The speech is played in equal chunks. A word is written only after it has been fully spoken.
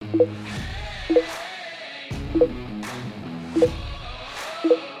I'm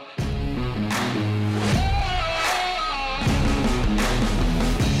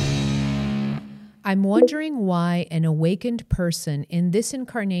wondering why an awakened person in this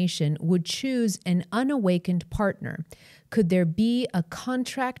incarnation would choose an unawakened partner. Could there be a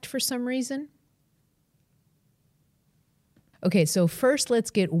contract for some reason? Okay, so first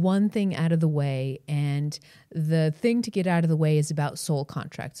let's get one thing out of the way, and the thing to get out of the way is about soul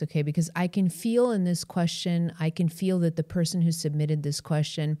contracts, okay? Because I can feel in this question, I can feel that the person who submitted this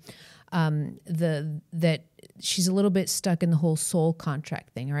question, that she's a little bit stuck in the whole soul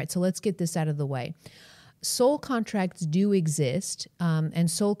contract thing, all right? So let's get this out of the way. Soul contracts do exist,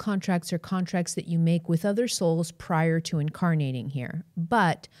 and soul contracts are contracts that you make with other souls prior to incarnating here.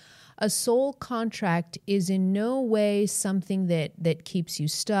 But a soul contract is in no way something that keeps you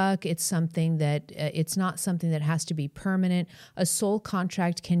stuck. It's something that it's not something that has to be permanent. A soul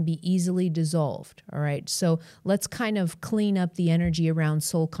contract can be easily dissolved. All right. So let's kind of clean up the energy around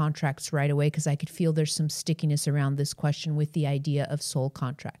soul contracts right away, because I could feel there's some stickiness around this question with the idea of soul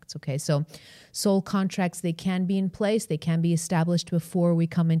contracts. Okay. So soul contracts, they can be in place. They can be established before we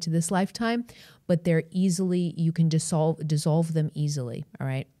come into this lifetime, but you can dissolve them easily. All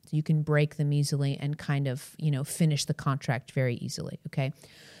right. You can break them easily and kind of, finish the contract very easily, okay?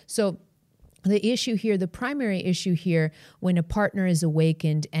 So the issue here, the primary issue here, when a partner is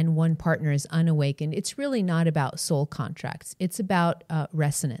awakened and one partner is unawakened, it's really not about soul contracts. It's about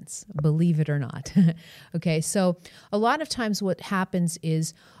resonance, believe it or not. Okay, so a lot of times what happens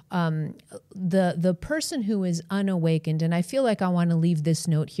is the person who is unawakened, and I feel like I want to leave this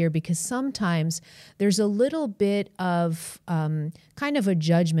note here because sometimes there's a little bit of kind of a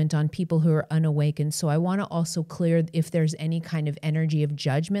judgment on people who are unawakened. So I want to also clear if there's any kind of energy of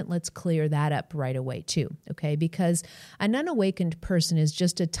judgment, let's clear that up right away too, okay? Because an unawakened person is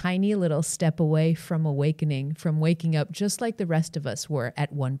just a tiny little step away from awakening, from waking up, just like the rest of us were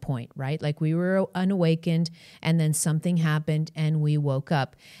at one point, right? Like we were unawakened and then something happened and we woke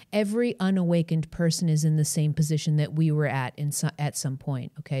up. Every unawakened person is in the same position that we were at some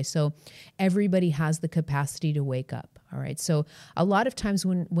point, okay? So everybody has the capacity to wake up, all right? So a lot of times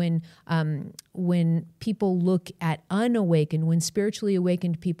when people look at unawakened, when spiritually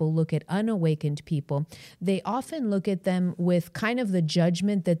awakened people look at unawakened people, they often look at them with kind of the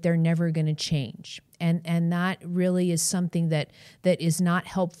judgment that they're never going to change. And that really is something that is not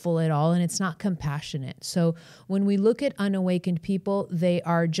helpful at all, and it's not compassionate. So when we look at unawakened people, they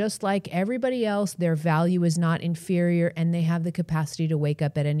are just like everybody else. Their value is not inferior, and they have the capacity to wake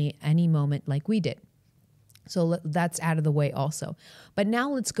up at any moment like we did. So that's out of the way also. But now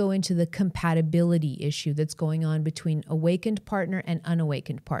let's go into the compatibility issue that's going on between awakened partner and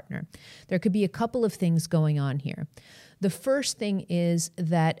unawakened partner. There could be a couple of things going on here. The first thing is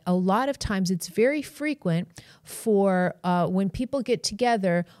that a lot of times it's very frequent for when people get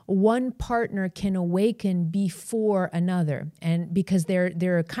together, one partner can awaken before another, and because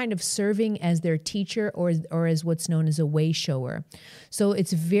they're kind of serving as their teacher or as what's known as a way shower. So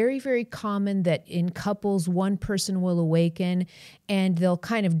it's very, very common that in couples, one person will awaken and they'll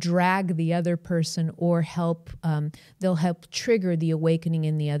kind of drag the other person or they'll help trigger the awakening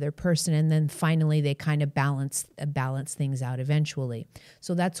in the other person, and then finally they kind of balance things out eventually.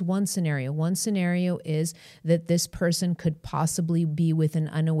 So that's one scenario. One scenario is that this person could possibly be with an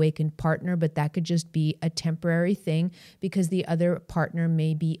unawakened partner, but that could just be a temporary thing because the other partner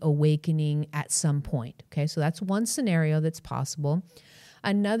may be awakening at some point. Okay, so that's one scenario that's possible.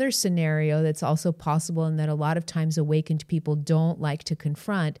 Another scenario that's also possible, and that a lot of times awakened people don't like to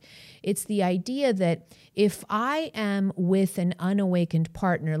confront, it's the idea that if I am with an unawakened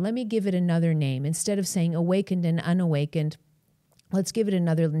partner, let me give it another name. Instead of saying awakened and unawakened, let's give it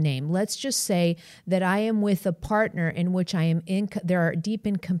another name. Let's just say that I am with a partner in which there are deep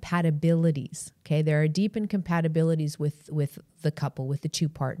incompatibilities. Okay, there are deep incompatibilities with the couple, with the two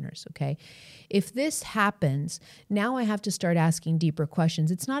partners. Okay, if this happens, now I have to start asking deeper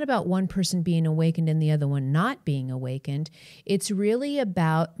questions. It's not about one person being awakened and the other one not being awakened. It's really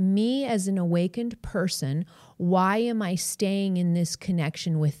about me as an awakened person. Why am I staying in this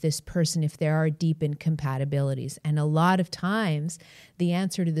connection with this person if there are deep incompatibilities? And a lot of times, the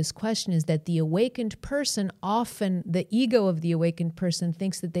answer to this question is that the awakened person, often the ego of the awakened person,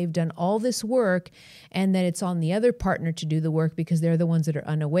 thinks that they've done all this work work, and that it's on the other partner to do the work because they're the ones that are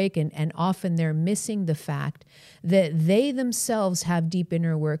unawakened. And often they're missing the fact that they themselves have deep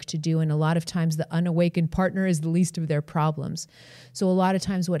inner work to do. And a lot of times the unawakened partner is the least of their problems. So a lot of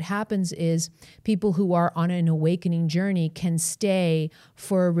times what happens is people who are on an awakening journey can stay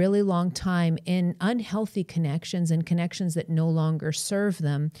for a really long time in unhealthy connections and connections that no longer serve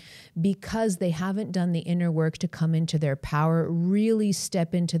them because they haven't done the inner work to come into their power, really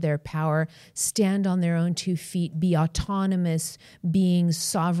step into their power, stand on their own 2 feet, be autonomous beings,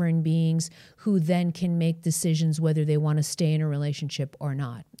 sovereign beings who then can make decisions whether they want to stay in a relationship or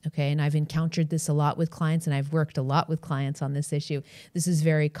not. Okay. And I've encountered this a lot with clients, and I've worked a lot with clients on this issue. This is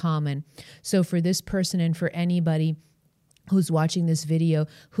very common. So for this person and for anybody who's watching this video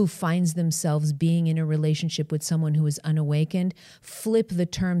who finds themselves being in a relationship with someone who is unawakened, flip the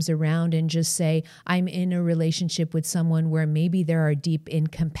terms around and just say, I'm in a relationship with someone where maybe there are deep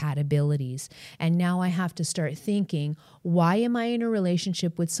incompatibilities. And now I have to start thinking, why am I in a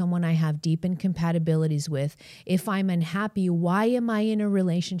relationship with someone I have deep incompatibilities with? If I'm unhappy, why am I in a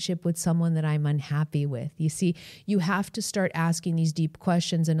relationship with someone that I'm unhappy with? You see, you have to start asking these deep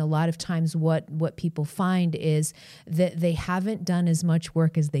questions. And a lot of times what people find is that they haven't done as much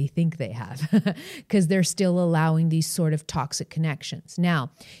work as they think they have because they're still allowing these sort of toxic connections.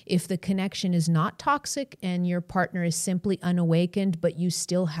 Now, if the connection is not toxic and your partner is simply unawakened, but you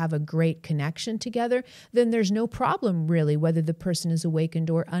still have a great connection together, then there's no problem really whether the person is awakened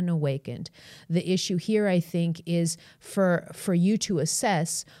or unawakened. The issue here, I think, is for you to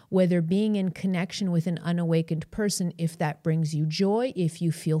assess whether being in connection with an unawakened person, if that brings you joy, if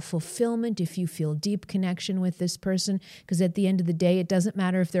you feel fulfillment, if you feel deep connection with this person. Because at the end of the day, it doesn't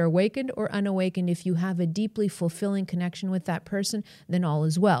matter if they're awakened or unawakened. If you have a deeply fulfilling connection with that person, then all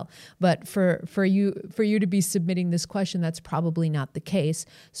is well. But for you to be submitting this question, that's probably not the case.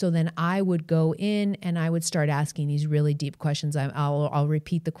 So then I would go in and I would start asking these really deep questions. I'll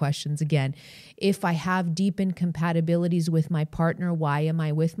repeat the questions again. If I have deep incompatibilities with my partner, why am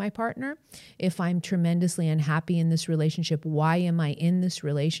I with my partner? If I'm tremendously unhappy in this relationship, why am I in this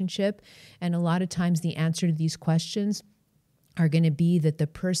relationship? And a lot of times the answer to these questions are going to be that the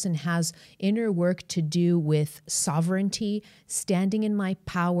person has inner work to do with sovereignty, standing in my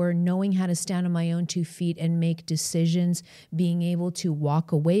power, knowing how to stand on my own 2 feet and make decisions, being able to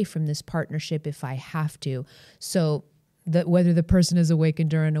walk away from this partnership if I have to. So that whether the person is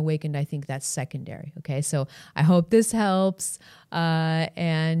awakened or unawakened, I think that's secondary. Okay, so I hope this helps. Yeah,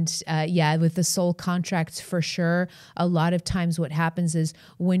 with the soul contracts, for sure, a lot of times what happens is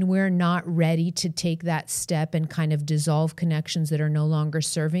when we're not ready to take that step and kind of dissolve connections that are no longer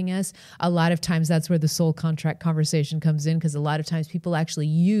serving us, a lot of times that's where the soul contract conversation comes in, because a lot of times people actually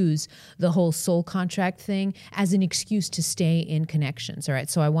use the whole soul contract thing as an excuse to stay in connections. All right,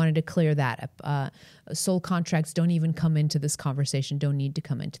 so I wanted to clear that up. Soul contracts don't even come into this conversation, don't need to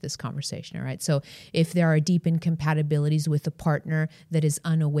come into this conversation. All right. So if there are deep incompatibilities with a partner that is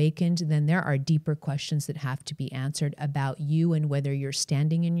unawakened, then there are deeper questions that have to be answered about you and whether you're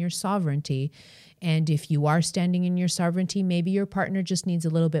standing in your sovereignty. And if you are standing in your sovereignty, maybe your partner just needs a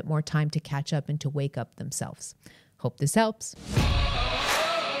little bit more time to catch up and to wake up themselves. Hope this helps.